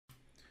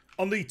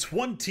On the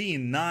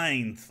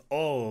 29th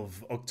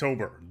of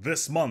October,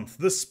 this month,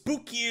 the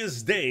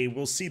spookiest day,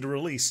 will see the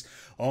release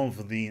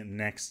of the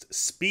next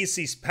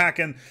Species pack.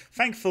 And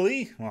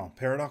thankfully, well,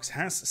 Paradox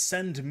has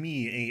sent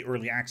me a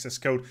early access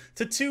code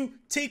to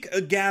take a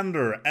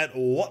gander at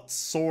what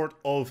sort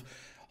of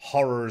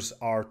horrors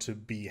are to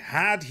be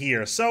had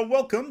here. So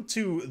welcome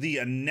to the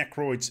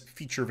Necroids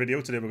feature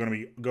video. Today we're going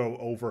to go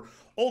over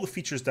all the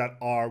features that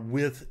are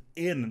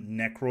within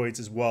Necroids,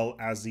 as well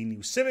as the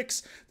new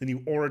civics, the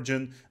new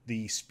origin,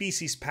 the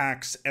species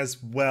packs,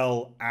 as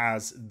well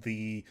as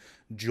the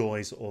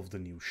joys of the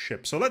new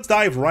ship. So let's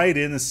dive right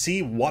in and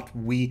see what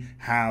we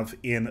have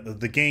in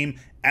the game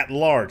at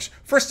large.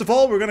 First of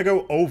all, we're going to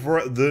go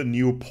over the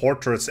new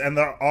portraits, and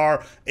there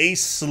are a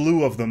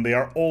slew of them. They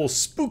are all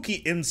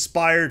spooky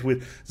inspired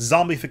with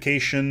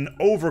zombification,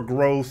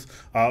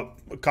 overgrowth, a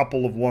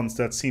couple of ones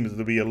that seem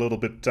to be a little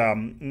bit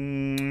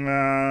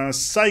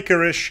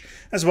psycherish,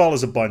 as well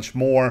as a bunch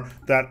more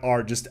that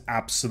are just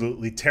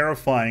absolutely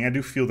terrifying. I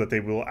do feel that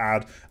they will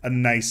add a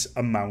nice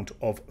amount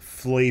of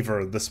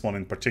flavor. This one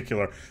in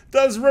particular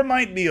does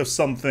remind me of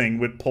something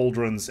with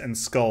pauldrons and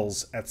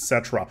skulls,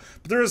 etc.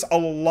 But there is a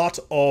lot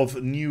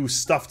of new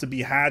stuff to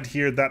be had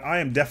here that I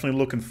am definitely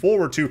looking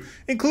forward to,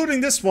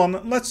 including this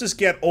one. Let's just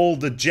get all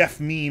the Jeff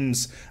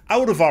memes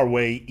out of our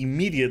way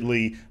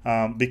immediately,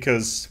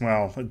 because,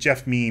 well,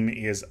 Jeff meme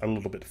is a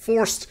little bit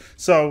forced,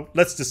 so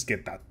let's just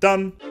get that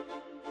done.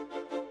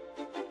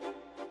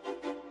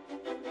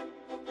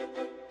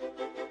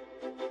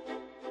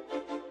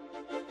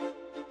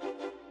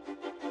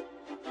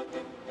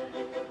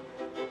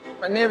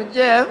 My name is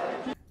Jeff.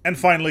 And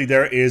finally,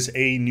 there is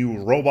a new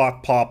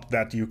robot pop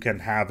that you can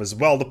have as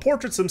well. The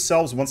portraits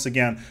themselves, once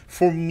again,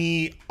 for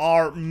me,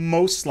 are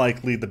most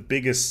likely the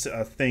biggest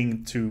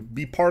thing to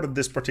be part of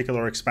this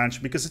particular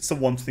expansion, because it's the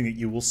one thing that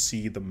you will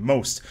see the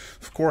most.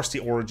 Of course,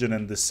 the origin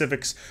and the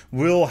civics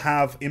will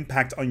have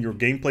impact on your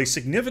gameplay,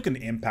 significant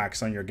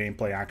impacts on your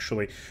gameplay,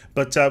 actually.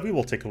 But we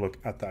will take a look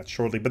at that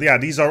shortly. But yeah,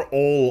 these are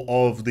all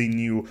of the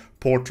new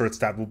portraits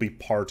that will be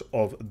part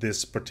of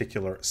this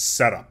particular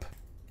setup.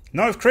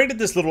 Now, I've created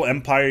this little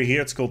empire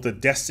here. It's called the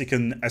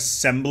Desican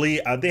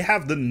Assembly. They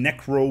have the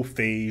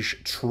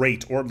necrophage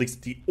trait, or at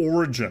least the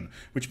origin,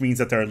 which means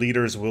that their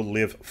leaders will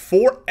live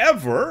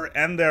forever,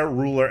 and their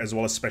ruler, as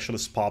well as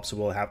specialist pops,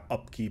 will have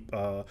upkeep,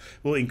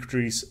 will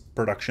increase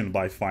production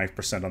by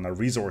 5% on their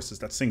resources.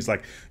 That's things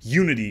like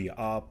unity,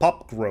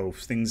 pop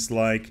growth, things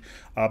like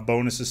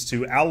bonuses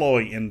to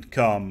alloy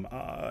income,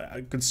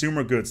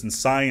 consumer goods and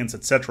science,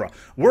 etc.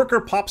 Worker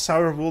pops,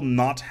 however, will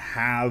not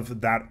have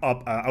that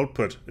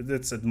output.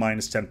 It's at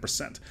minus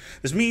 10%.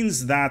 This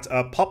means that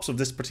pops of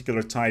this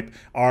particular type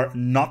are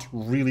not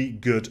really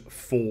good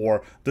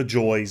for the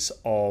joys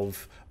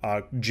of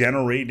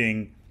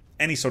generating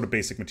any sort of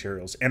basic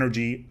materials,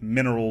 energy,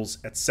 minerals,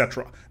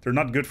 etc. They're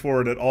not good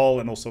for it at all,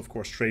 and also, of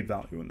course, trade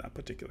value in that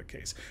particular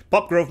case.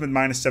 Pop growth with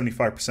minus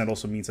 75%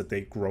 also means that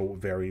they grow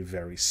very,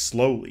 very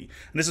slowly.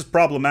 And this is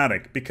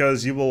problematic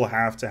because you will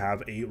have to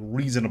have a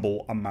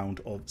reasonable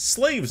amount of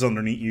slaves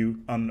underneath you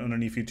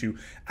to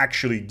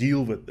actually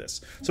deal with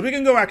this. So we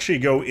can actually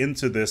go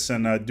into this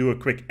and do a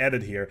quick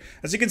edit here.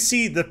 As you can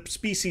see, the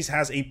species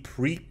has a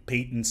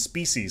pre-patent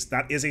species.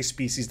 That is a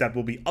species that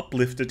will be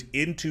uplifted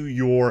into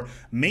your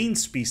main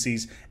species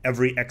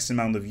every X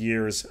amount of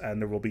years, and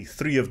there will be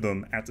 3 of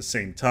them at the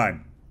same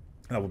time.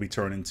 That will be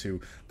turned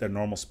into their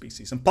normal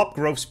species. And pop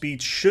growth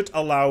speed should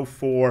allow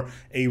for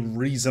a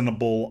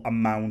reasonable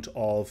amount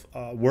of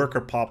worker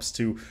pops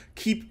to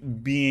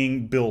keep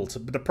being built.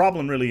 But the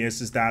problem really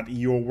is that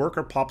your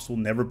worker pops will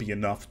never be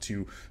enough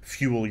to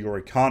fuel your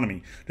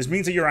economy. This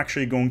means that you're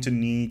actually going to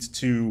need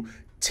to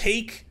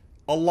take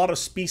a lot of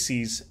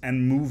species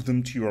and move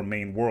them to your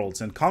main worlds.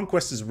 And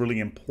conquest is really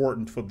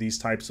important for these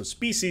types of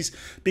species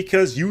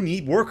because you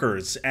need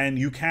workers, and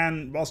you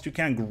can, whilst you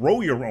can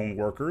grow your own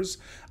workers,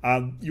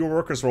 your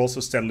workers will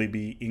also steadily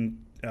be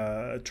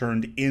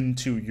turned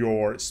into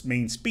your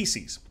main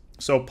species.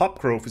 So pop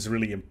growth is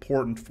really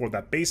important for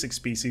that basic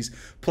species,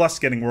 plus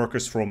getting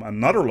workers from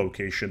another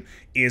location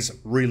is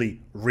really,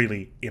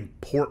 really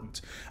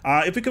important.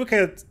 If we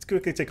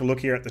quickly take a look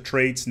here at the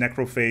traits,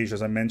 necrophage,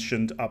 as I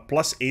mentioned,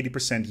 plus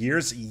 80%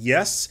 years.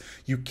 Yes,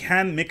 you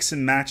can mix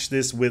and match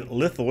this with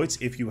lithoids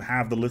if you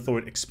have the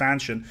lithoid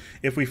expansion.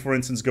 If we, for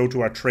instance, go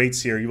to our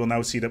traits here, you will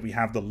now see that we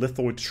have the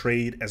lithoid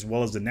trait as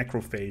well as the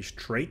necrophage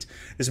trait.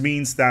 This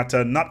means that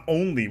not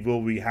only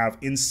will we have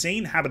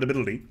insane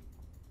habitability,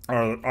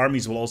 our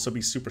armies will also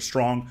be super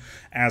strong,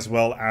 as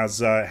well as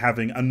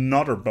having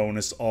another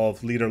bonus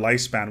of leader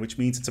lifespan, which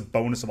means it's a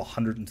bonus of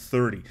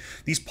 130.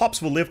 These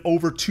pops will live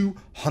over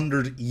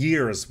 200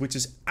 years, which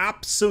is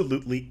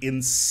absolutely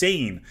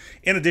insane.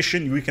 In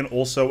addition, we can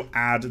also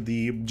add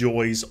the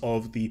joys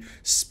of the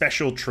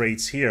special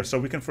traits here. So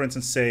we can, for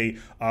instance, say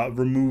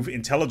remove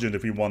intelligent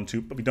if we want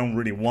to, but we don't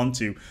really want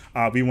to.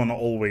 We want to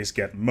always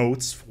get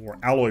motes for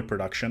alloy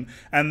production.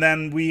 And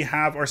then we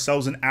have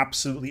ourselves an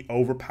absolutely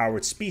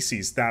overpowered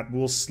species that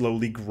will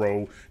slowly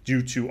grow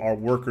due to our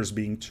workers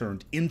being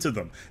turned into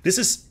them. This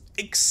is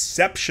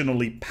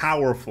exceptionally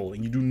powerful,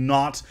 and you do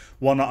not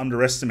want to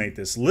underestimate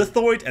this.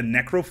 Lithoid and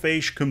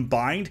Necrophage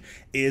combined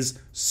is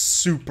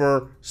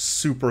super,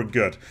 super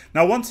good.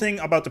 Now, one thing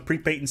about the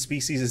pre-patent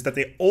species is that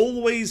they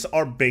always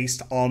are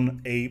based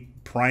on a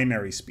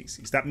primary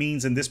species. That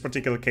means in this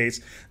particular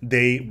case,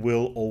 they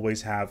will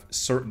always have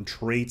certain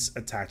traits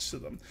attached to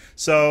them.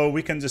 So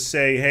we can just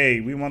say,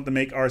 hey, we want to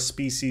make our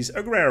species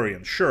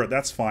agrarian. Sure,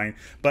 that's fine.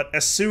 But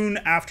as soon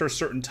after a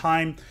certain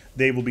time,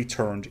 they will be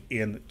turned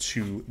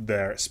into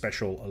their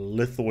special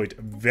lithoid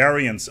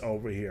variants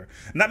over here.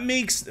 And that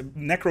makes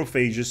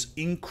necrophages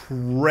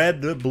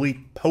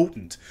incredibly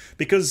potent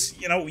because,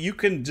 you know, you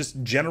can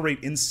just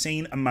generate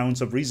insane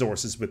amounts of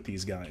resources with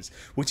these guys,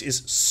 which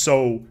is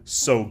so,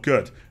 so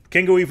good.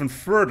 Can go even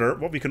further.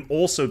 What we can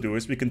also do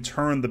is we can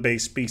turn the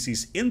base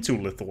species into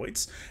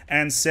lithoids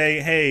and say,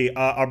 hey,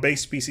 our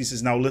base species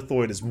is now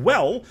lithoid as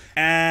well,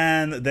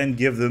 and then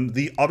give them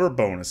the other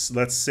bonus.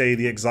 Let's say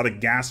the exotic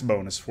gas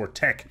bonus for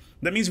tech.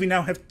 That means we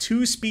now have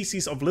 2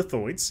 species of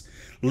lithoids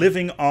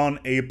living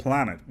on a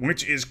planet,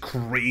 which is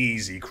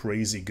crazy,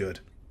 crazy good.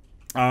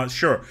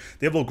 Sure,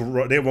 they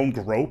won't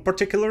grow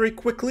particularly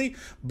quickly,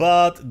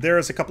 but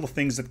there's a couple of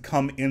things that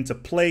come into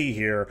play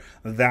here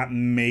that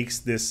makes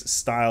this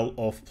style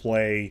of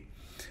play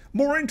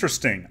more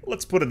interesting.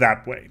 Let's put it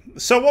that way.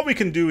 So what we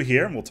can do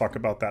here, and we'll talk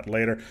about that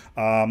later,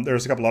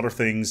 there's a couple other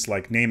things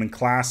like name and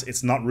class.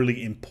 It's not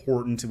really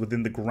important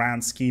within the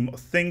grand scheme of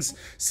things.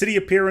 City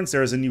appearance,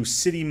 there's a new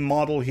city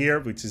model here,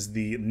 which is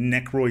the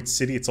Necroid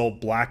city. It's all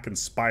black and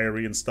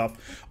spiry and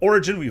stuff.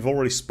 Origin, we've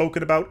already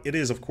spoken about. It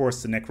is, of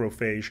course, the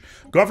Necrophage.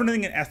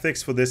 Governing and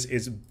ethics for this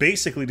is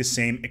basically the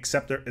same,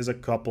 except there is a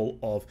couple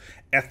of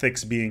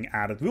ethics being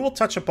added. We will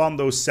touch upon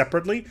those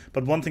separately,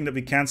 but one thing that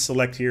we can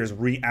select here is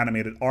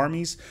reanimated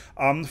armies.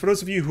 For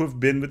those of you who have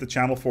been with the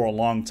channel for a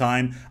long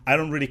time, I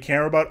don't really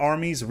care about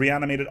armies.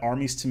 Reanimated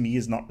armies to me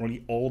is not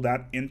really all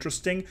that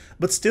interesting,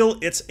 but still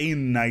it's a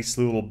nice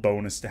little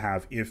bonus to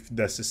have if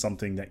this is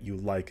something that you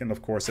like. And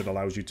of course it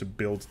allows you to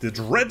build the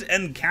Dread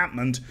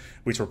Encampment,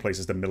 which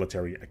replaces the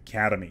Military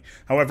Academy.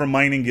 However,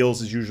 Mining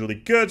Guilds is usually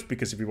good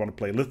because if you want to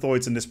play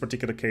lithoids in this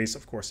particular case,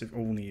 of course,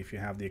 only if you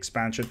have the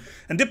expansion.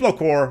 And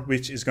Diplocore,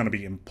 which is going to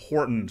be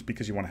important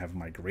because you want to have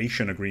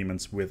migration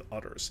agreements with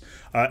others.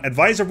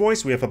 Advisor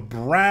voice, we have a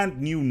brand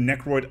new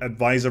Necroid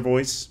advisor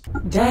voice.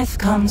 Death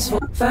comes for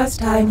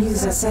first-time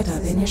user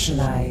setup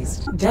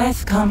initialized.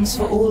 Death comes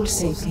for all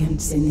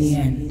sapients in the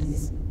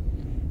end.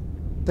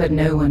 But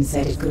no one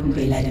said it couldn't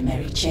be led a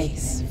merry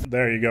chase.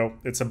 There you go.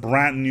 It's a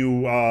brand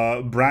new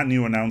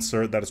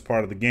announcer that is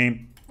part of the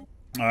game.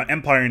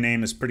 Empire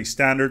name is pretty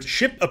standard.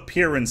 Ship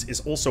appearance is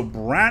also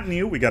brand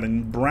new. We got a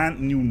brand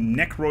new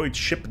Necroid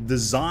ship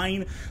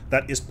design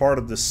that is part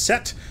of the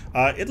set.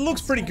 It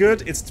looks pretty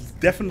good. It's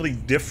definitely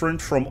different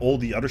from all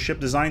the other ship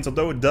designs,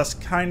 although it does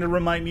kind of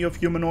remind me of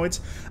humanoids.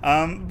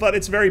 But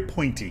it's very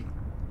pointy.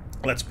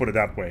 Let's put it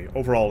that way.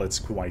 Overall, it's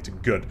quite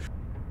good.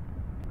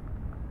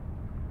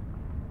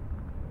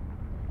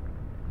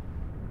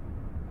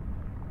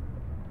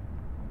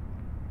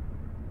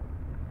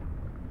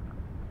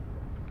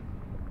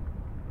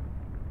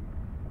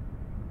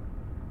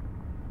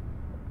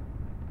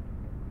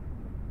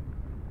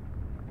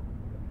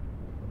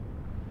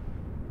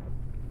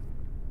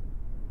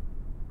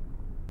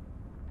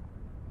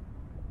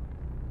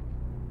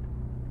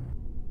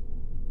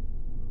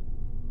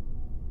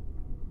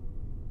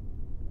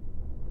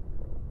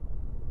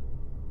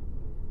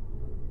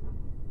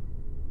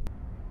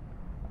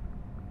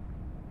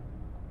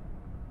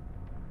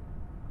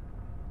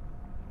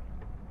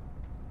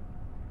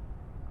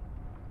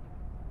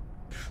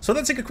 So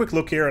let's take a quick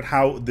look here at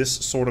how this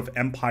sort of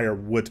empire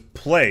would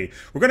play.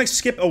 We're going to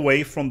skip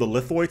away from the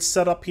Lithoid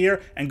setup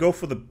here and go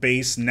for the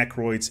base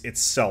Necroids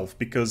itself,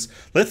 because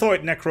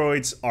Lithoid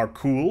Necroids are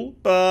cool,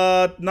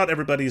 but not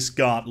everybody's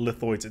got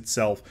Lithoids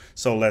itself.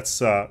 So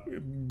let's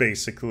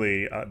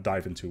basically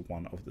dive into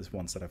one of the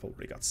ones that I've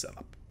already got set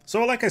up.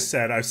 So like I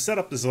said, I've set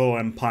up this little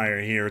empire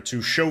here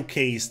to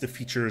showcase the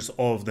features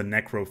of the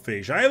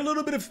Necrophage. I have a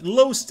little bit of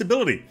low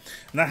stability,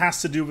 and that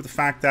has to do with the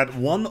fact that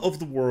one of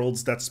the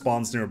worlds that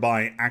spawns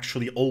nearby,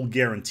 actually all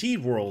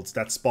guaranteed worlds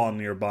that spawn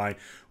nearby,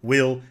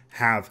 will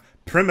have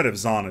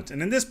primitives on it.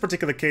 And in this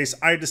particular case,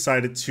 I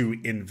decided to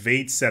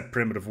invade said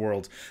primitive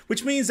world,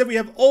 which means that we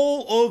have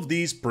all of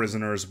these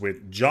prisoners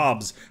with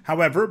jobs.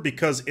 However,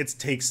 because it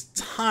takes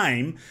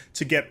time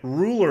to get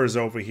rulers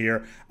over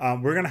here,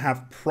 we're gonna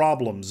have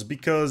problems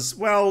because,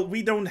 well,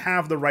 we don't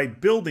have the right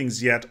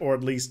buildings yet, or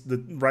at least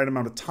the right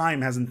amount of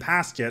time hasn't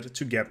passed yet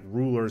to get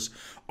rulers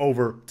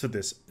over to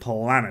this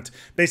planet.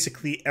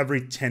 Basically,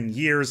 every 10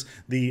 years,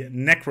 the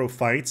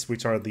necrophytes,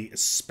 which are the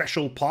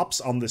special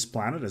pops on this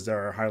planet, as they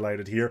are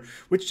highlighted here,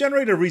 which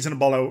generate a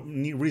reasonable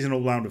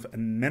amount of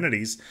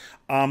amenities,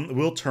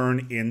 will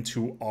turn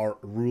into our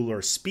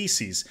ruler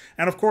species.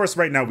 And of course,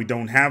 right now we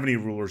don't have any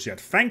rulers yet.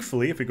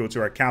 Thankfully, if we go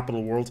to our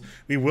capital world,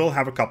 we will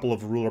have a couple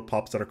of ruler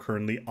pups that are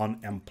currently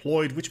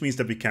unemployed, which means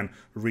that we can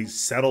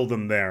resettle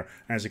them there.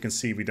 As you can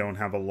see, we don't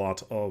have a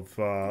lot of,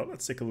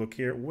 let's take a look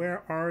here.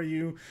 Where are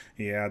you?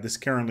 Yeah, this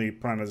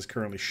planet is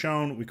currently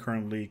shown. We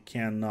currently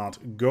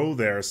cannot go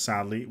there,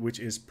 sadly, which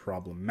is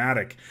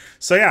problematic.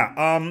 So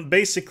yeah,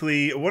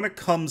 basically, when it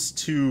comes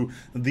to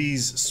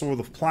these sort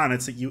of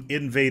planets that you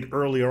invade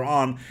earlier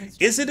on,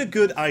 is it a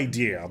good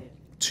idea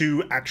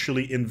to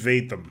actually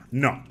invade them?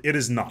 No, it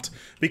is not,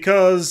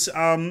 because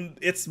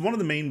it's one of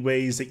the main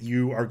ways that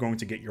you are going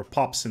to get your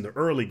pops in the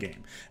early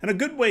game. And a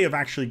good way of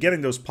actually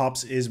getting those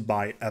pops is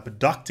by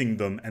abducting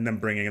them and then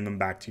bringing them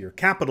back to your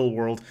capital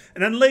world,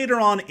 and then later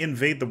on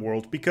invade the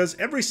world, because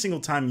every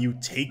single time you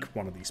take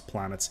one of these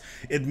planets,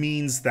 it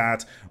means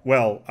that,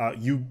 well,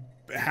 you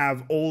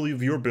have all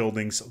of your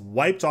buildings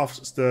wiped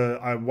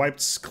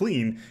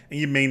clean, and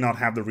you may not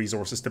have the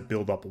resources to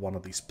build up one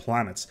of these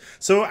planets.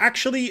 So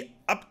actually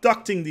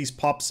abducting these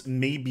pops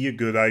may be a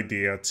good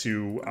idea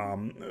to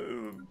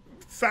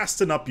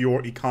fasten up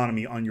your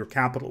economy on your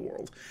capital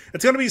world.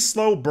 It's going to be a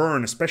slow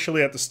burn,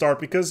 especially at the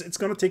start, because it's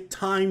going to take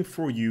time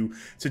for you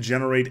to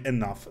generate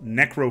enough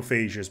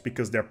necrophages,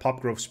 because their pop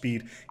growth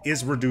speed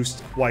is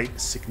reduced quite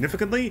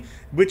significantly,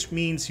 which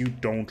means you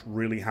don't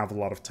really have a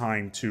lot of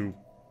time to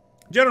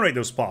generate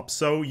those pops.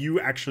 So you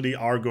actually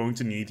are going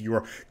to need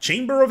your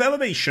chamber of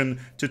elevation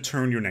to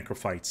turn your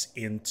necrophytes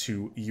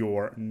into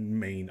your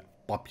main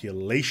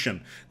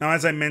population. Now,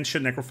 as I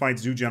mentioned,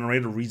 necrophytes do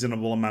generate a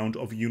reasonable amount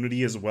of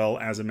unity as well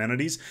as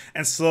amenities,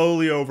 and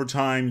slowly over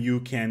time you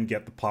can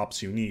get the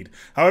pops you need.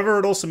 However,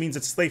 it also means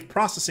that slave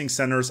processing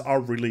centers are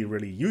really,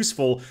 really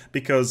useful,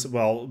 because,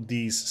 well,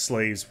 these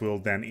slaves will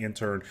then in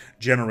turn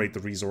generate the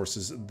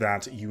resources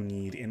that you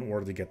need in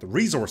order to get the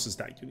resources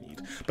that you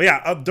need. But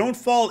yeah, don't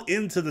fall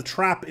into the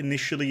trap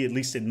initially, at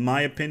least in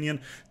my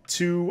opinion,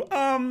 to,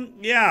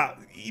 yeah,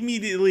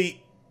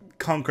 immediately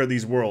conquer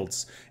these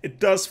worlds. It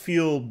does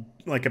feel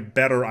like a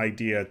better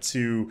idea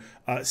to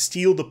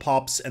steal the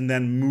pops and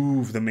then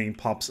move the main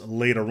pops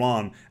later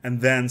on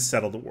and then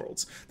settle the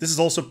worlds. This is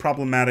also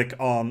problematic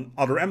on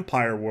other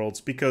empire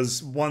worlds,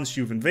 because once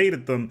you've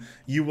invaded them,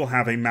 you will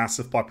have a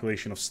massive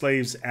population of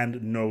slaves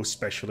and no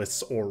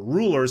specialists or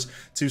rulers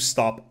to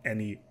stop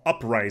any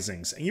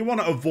uprisings, and you want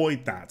to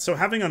avoid that. So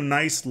having a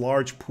nice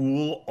large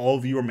pool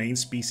of your main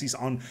species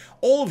on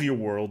all of your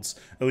worlds,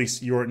 at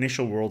least your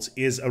initial worlds,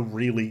 is a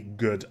really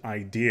good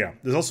idea.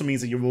 This also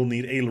means that you will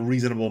need a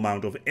reasonable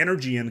amount of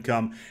energy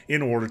income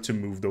in order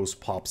to move those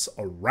pops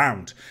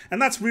around,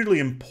 and that's really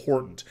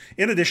important.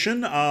 In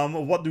addition,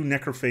 what do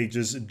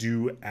necrophages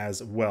do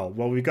as well?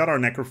 Well, we've got our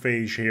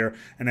necrophage here,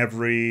 and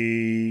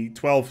every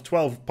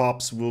 12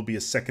 pops will be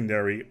a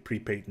secondary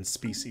pre-patent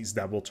species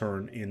that will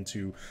turn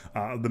into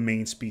the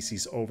main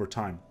species over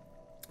time.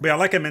 But yeah,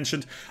 like I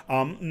mentioned,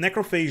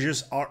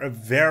 necrophages are a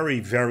very,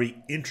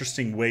 very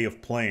interesting way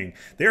of playing.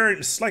 They're,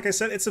 like I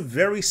said, it's a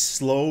very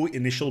slow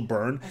initial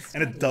burn,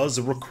 and it does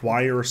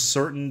require a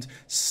certain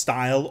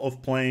style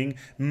of playing.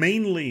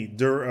 Mainly,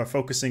 they're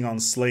focusing on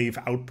slave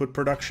output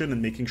production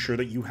and making sure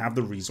that you have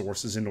the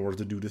resources in order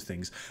to do the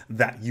things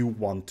that you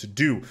want to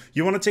do.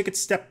 You want to take it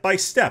step by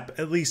step,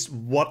 at least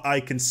what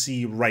I can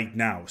see right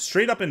now.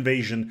 Straight up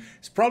invasion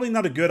is probably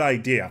not a good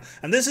idea.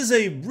 And this is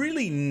a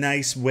really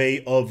nice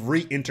way of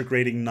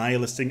reintegrating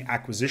nihilistic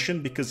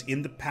acquisition, because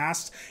in the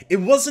past it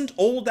wasn't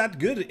all that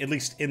good, at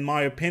least in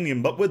my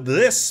opinion, but with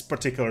this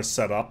particular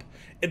setup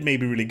it may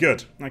be really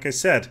good. Like I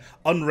said,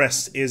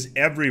 unrest is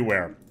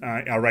everywhere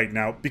right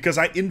now, because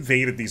I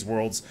invaded these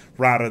worlds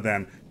rather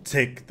than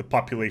take the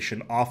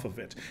population off of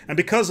it. And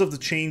because of the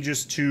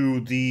changes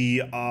to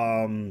the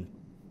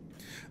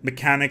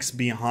mechanics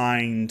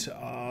behind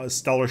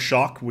stellar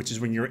shock, which is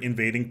when you're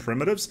invading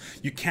primitives,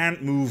 you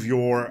can't move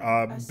your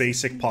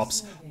basic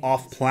pops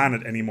off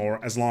planet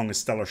anymore as long as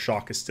stellar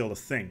shock is still a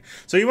thing.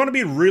 So you want to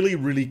be really,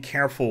 really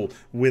careful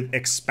with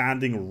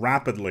expanding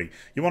rapidly.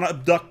 You want to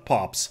abduct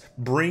pops,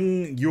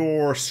 bring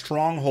your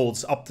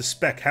strongholds up to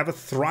spec, have a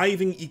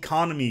thriving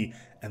economy,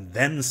 and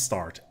then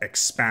start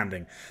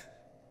expanding.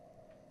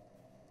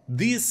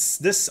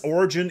 This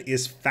origin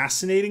is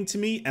fascinating to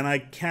me, and I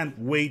can't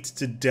wait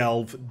to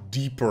delve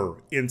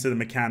deeper into the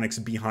mechanics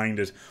behind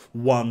it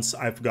once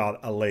I've got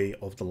a lay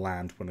of the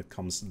land when it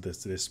comes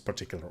to this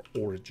particular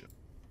origin.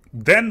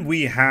 Then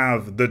we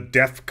have the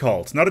Death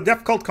Cult. Now, the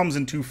Death Cult comes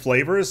in two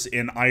flavors,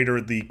 in either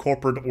the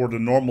corporate or the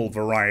normal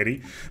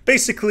variety.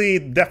 Basically,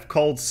 Death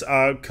Cults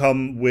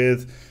come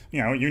with,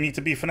 you know, you need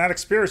to be Fanatic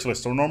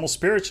Spiritualist or Normal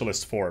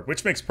Spiritualist for it,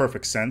 which makes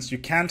perfect sense. You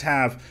can't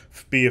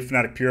be a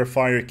Fanatic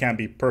Purifier, you can't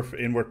be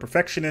Inward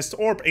Perfectionist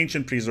or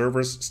Ancient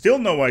Preservers. Still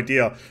no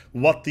idea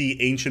what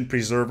the Ancient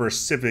Preserver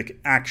civic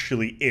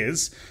actually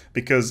is,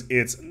 because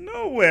it's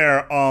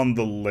nowhere on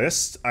the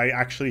list. I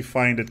actually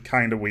find it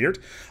kind of weird,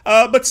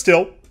 but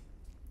still.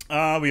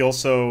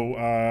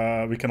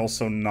 We can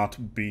also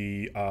not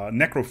be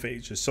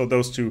necrophages, so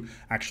those two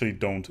actually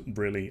don't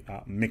really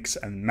mix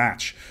and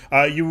match.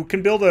 You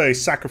can build a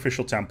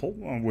sacrificial temple,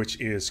 which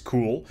is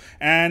cool,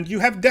 and you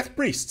have death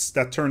priests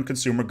that turn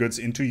consumer goods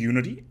into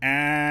unity,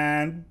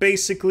 and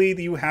basically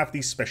you have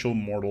these special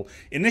mortal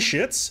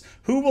initiates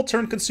who will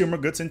turn consumer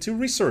goods into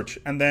research,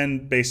 and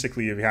then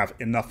basically if you have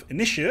enough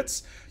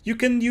initiates, you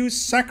can use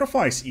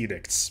sacrifice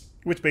edicts,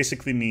 which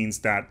basically means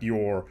that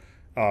your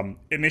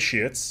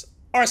initiates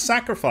are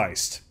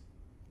sacrificed,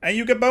 and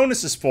you get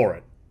bonuses for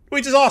it,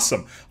 which is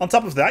awesome. On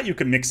top of that, you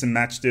can mix and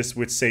match this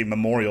with, say,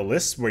 memorial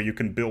lists, where you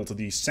can build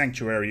the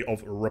Sanctuary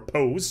of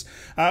Repose,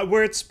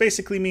 where it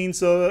basically means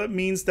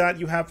that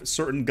you have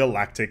certain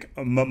galactic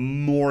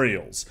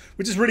memorials,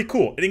 which is really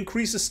cool. It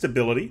increases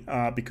stability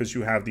because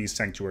you have these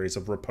Sanctuaries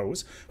of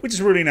Repose, which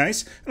is really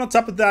nice. And on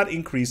top of that,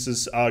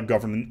 increases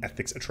government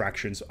ethics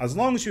attractions, as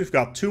long as you've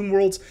got Tomb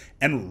Worlds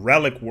and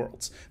Relic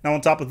Worlds. Now,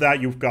 on top of that,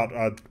 you've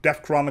got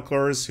Death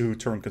Chroniclers, who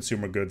turn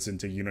consumer goods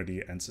into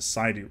Unity and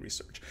Society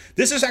research.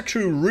 This is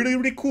actually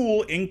really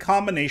cool in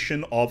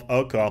combination of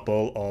a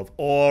couple of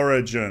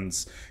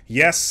origins.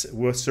 Yes,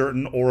 with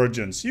certain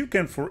origins. You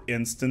can, for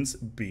instance,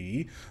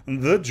 be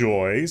the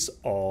joys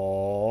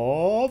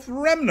of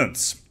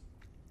remnants.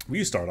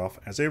 You start off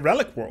as a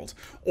relic world,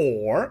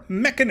 or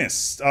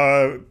mechanist,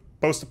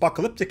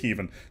 post-apocalyptic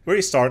even, where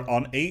you start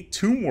on a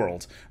tomb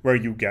world where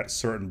you get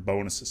certain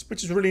bonuses,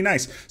 which is really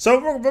nice. So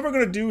what we're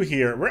going to do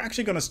here, we're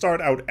actually going to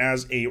start out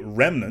as a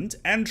remnant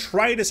and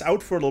try this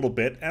out for a little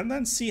bit and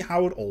then see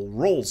how it all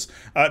rolls.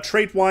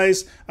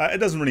 Trait-wise, it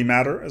doesn't really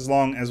matter as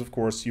long as, of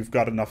course, you've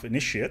got enough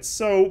initiates.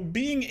 So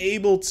being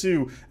able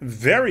to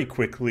very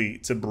quickly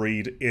to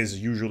breed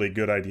is usually a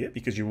good idea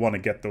because you want to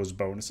get those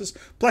bonuses.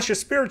 Plus you're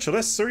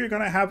spiritualists, so you're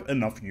going to have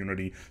enough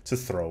unity to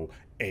throw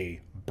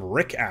a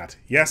brick at.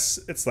 Yes,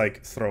 it's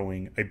like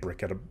throwing a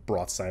brick at a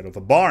broadside of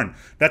a barn.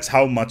 That's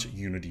how much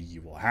unity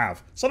you will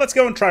have. So let's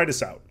go and try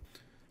this out.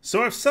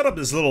 So I've set up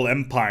this little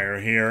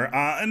empire here,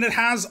 and it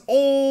has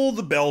all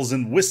the bells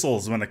and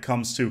whistles when it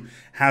comes to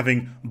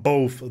having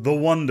both the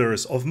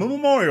wonders of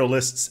memorial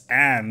lists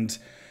and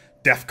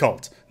Death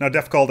Cult. Now,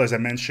 Death Cult, as I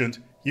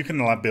mentioned, you can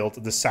now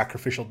build the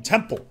sacrificial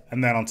temple,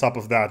 and then on top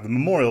of that, the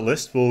memorial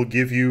list will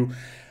give you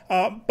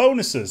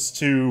bonuses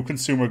to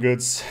consumer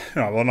goods,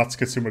 well, not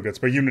consumer goods,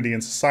 but Unity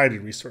and Society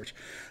research.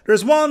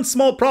 There's one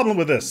small problem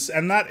with this,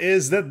 and that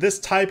is that this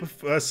type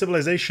of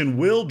civilization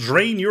will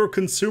drain your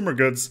consumer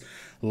goods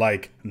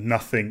like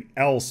nothing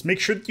else. Make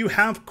sure that you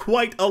have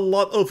quite a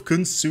lot of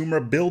consumer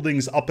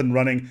buildings up and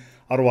running,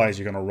 otherwise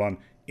you're going to run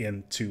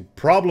into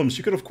problems.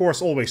 You could, of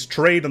course, always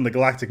trade on the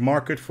galactic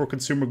market for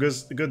consumer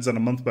goods on a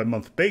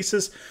month-by-month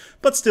basis,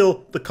 but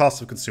still, the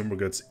cost of consumer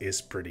goods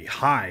is pretty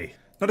high.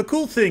 Now, the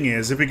cool thing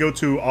is, if we go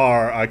to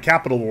our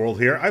capital world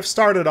here, I've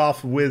started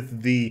off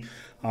with the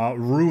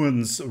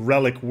Ruins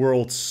Relic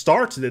World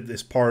start that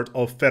is part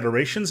of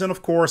Federations, and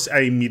of course,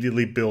 I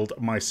immediately build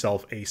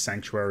myself a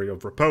Sanctuary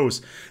of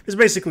Repose. This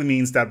basically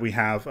means that we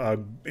have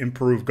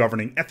improved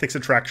governing ethics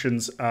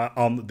attractions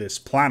on this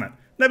planet.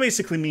 That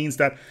basically means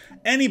that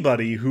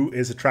anybody who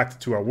is attracted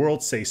to our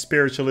world, say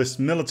spiritualist,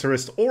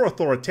 militarist, or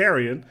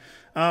authoritarian,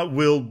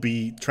 will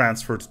be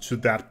transferred to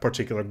that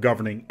particular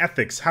governing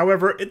ethics.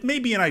 However, it may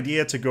be an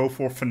idea to go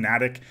for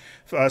fanatic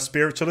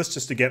spiritualist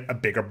just to get a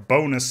bigger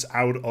bonus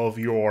out of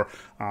your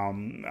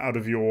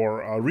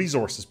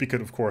resources,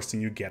 because of course then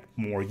you get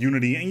more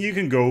unity and you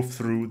can go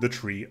through the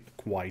tree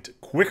quite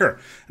quicker.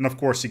 And of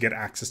course you get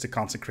access to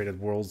consecrated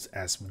worlds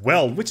as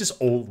well, which is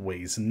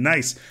always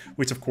nice,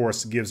 which of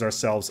course gives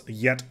ourselves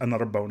yet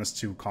another bonus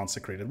to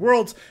consecrated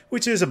worlds,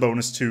 which is a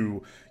bonus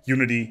to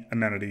unity,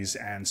 amenities,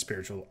 and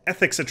spiritual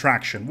ethics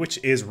attraction,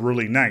 which is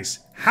really nice.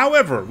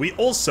 However, we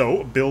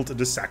also built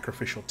the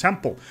sacrificial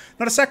temple.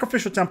 Now, the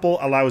sacrificial temple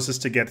allows us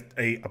to get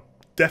a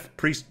Death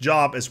Priest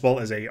job as well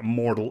as a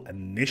Mortal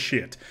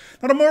Initiate.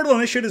 Now, the Mortal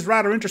Initiate is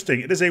rather interesting.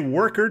 It is a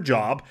worker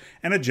job,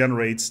 and it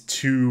generates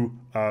 2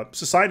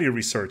 society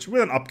research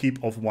with an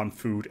upkeep of 1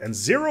 food and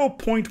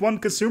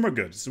 0.1 consumer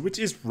goods, which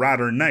is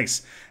rather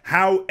nice.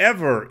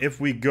 However, if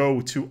we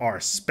go to our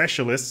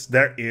specialists,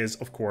 there is,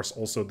 of course,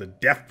 also the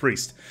Death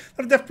Priest.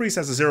 Now, the Death Priest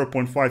has a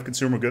 0.5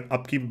 consumer good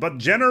upkeep, but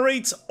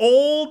generates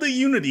all the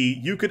unity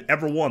you could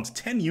ever want.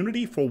 10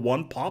 unity for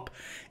 1 pop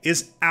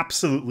is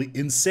absolutely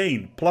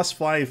insane. Plus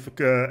 5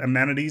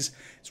 amenities.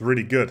 It's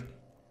really good.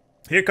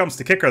 Here comes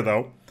the kicker,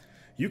 though.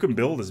 You can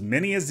build as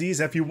many as these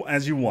as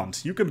you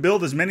want. You can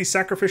build as many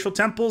sacrificial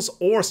temples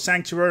or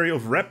Sanctuary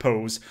of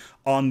Repose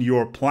on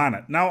your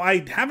planet. Now,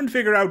 I haven't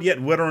figured out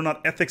yet whether or not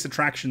ethics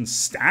attraction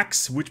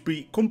stacks, which would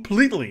be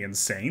completely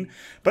insane,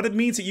 but it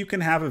means that you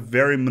can have a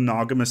very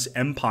monogamous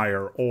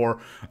empire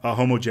or a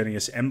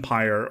homogeneous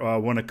empire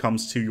when it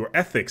comes to your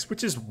ethics,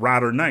 which is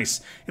rather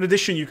nice. In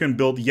addition, you can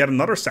build yet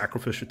another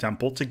sacrificial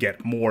temple to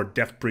get more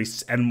Death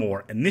Priests and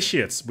more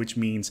Initiates, which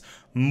means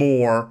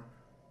more,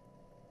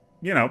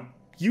 you know,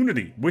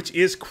 unity, which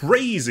is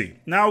crazy.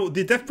 Now,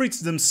 the Death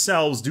Breeds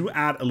themselves do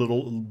add a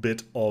little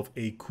bit of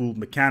a cool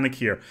mechanic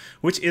here,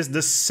 which is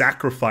the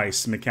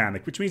sacrifice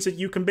mechanic, which means that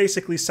you can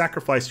basically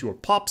sacrifice your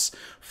pops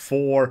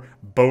for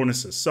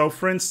bonuses. So,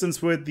 for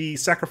instance, with the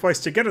sacrifice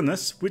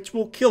togetherness, which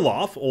will kill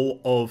off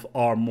all of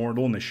our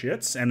mortal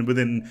initiates, and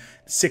within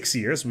 6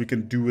 years we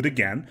can do it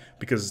again,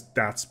 because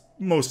that's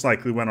most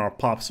likely when our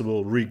pops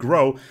will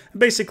regrow.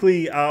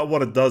 Basically,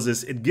 what it does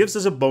is it gives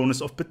us a bonus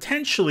of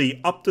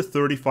potentially up to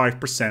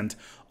 35%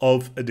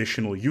 of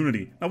additional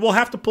unity. Now, we'll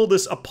have to pull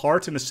this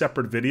apart in a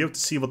separate video to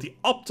see what the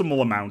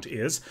optimal amount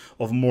is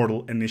of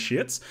mortal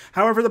initiates.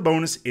 However, the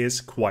bonus is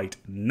quite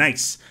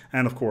nice.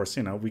 And of course,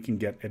 you know, we can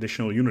get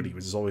additional unity,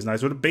 which is always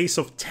nice, with a base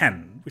of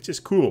 10, which is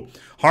cool.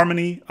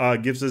 Harmony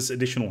gives us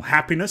additional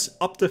happiness,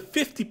 up to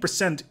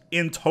 50%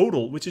 in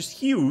total, which is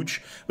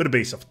huge, with a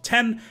base of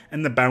 10.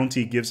 And the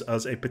bounty gives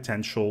us a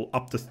potential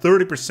up to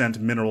 30%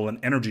 mineral and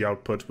energy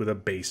output with a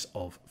base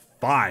of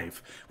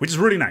 5, which is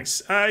really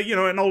nice. You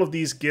know, and all of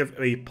these give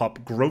a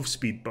pop growth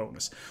speed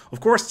bonus. Of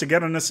course,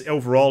 togetherness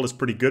overall is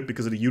pretty good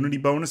because of the unity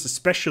bonus,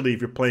 especially if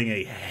you're playing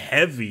a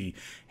heavy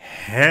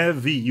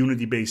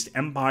unity-based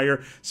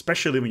empire,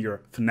 especially when you're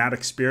a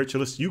fanatic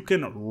spiritualist. You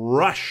can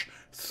rush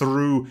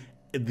through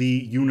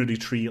the unity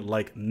tree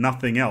like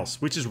nothing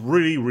else, which is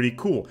really, really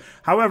cool.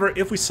 However,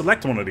 if we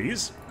select one of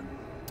these,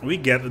 we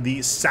get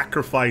the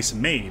sacrifice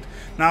made.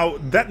 Now,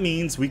 that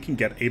means we can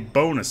get a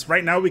bonus.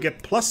 Right now, we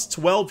get plus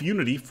 12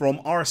 unity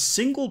from our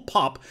single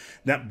pop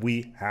that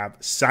we have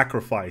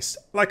sacrificed.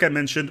 Like I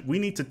mentioned, we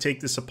need to take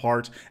this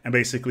apart and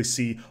basically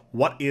see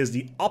what is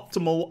the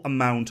optimal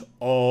amount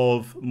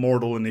of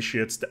mortal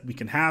initiates that we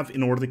can have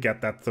in order to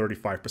get that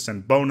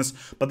 35% bonus,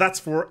 but that's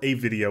for a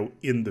video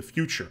in the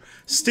future.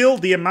 Still,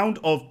 the amount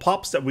of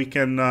pops that we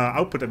can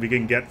output that we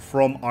can get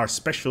from our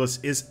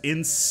specialists is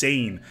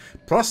insane.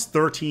 Plus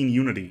 13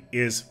 unity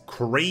is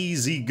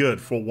crazy good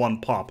for one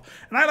pop,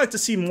 and I like to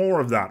see more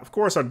of that. Of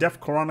course, our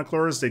Death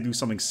Chroniclers, they do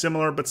something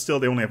similar, but still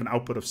they only have an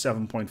output of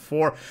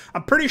 7.4.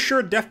 I'm pretty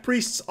sure Death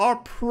Priests are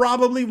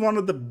probably one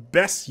of the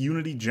best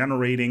unity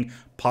generating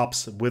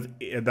pops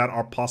that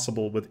are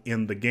possible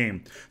within the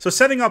game. So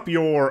setting up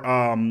your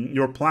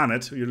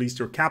planet, or at least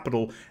your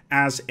capital,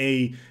 as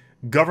a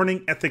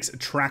governing ethics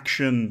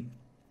attraction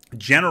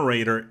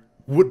generator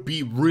would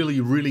be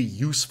really, really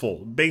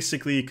useful,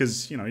 basically,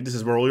 because, you know, this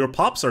is where all your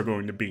pops are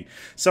going to be.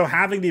 So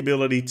having the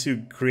ability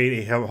to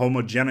create a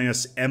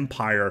homogeneous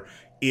empire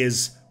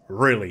is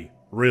really,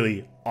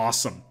 really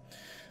awesome.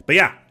 But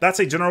yeah, that's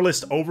a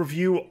generalist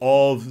overview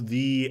of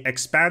the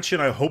expansion.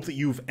 I hope that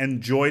you've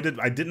enjoyed it.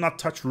 I did not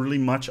touch really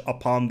much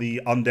upon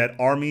the undead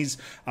armies.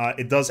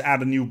 It does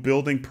add a new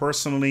building.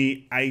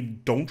 Personally, I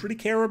don't really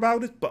care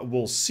about it, but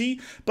we'll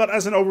see. But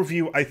as an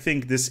overview, I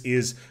think this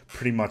is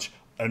pretty much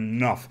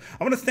enough.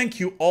 I want to thank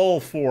you all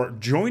for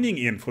joining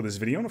in for this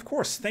video, and of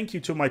course thank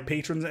you to my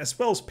patrons as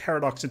well as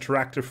Paradox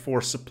Interactive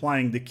for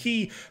supplying the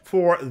key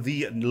for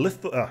the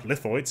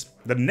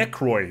the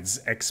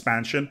Necroids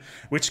expansion,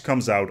 which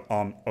comes out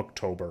on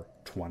October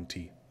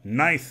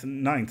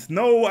 29th.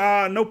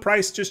 No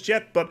price just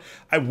yet, but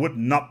I would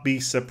not be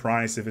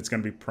surprised if it's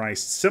going to be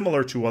priced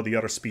similar to all the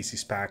other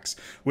species packs,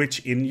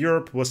 which in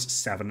Europe was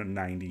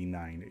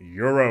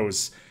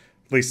 €7.99.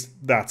 At least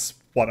that's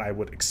what I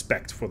would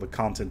expect for the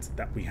content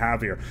that we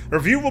have here. A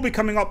review will be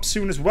coming up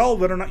soon as well,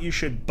 whether or not you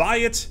should buy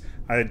it.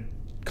 I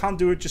can't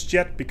do it just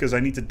yet because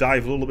I need to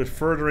dive a little bit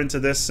further into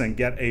this and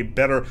get a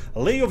better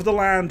lay of the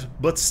land,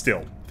 but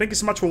still. Thank you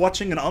so much for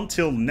watching, and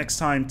until next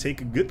time,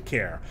 take good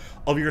care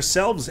of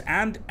yourselves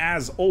and,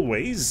 as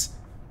always,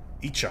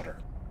 each other.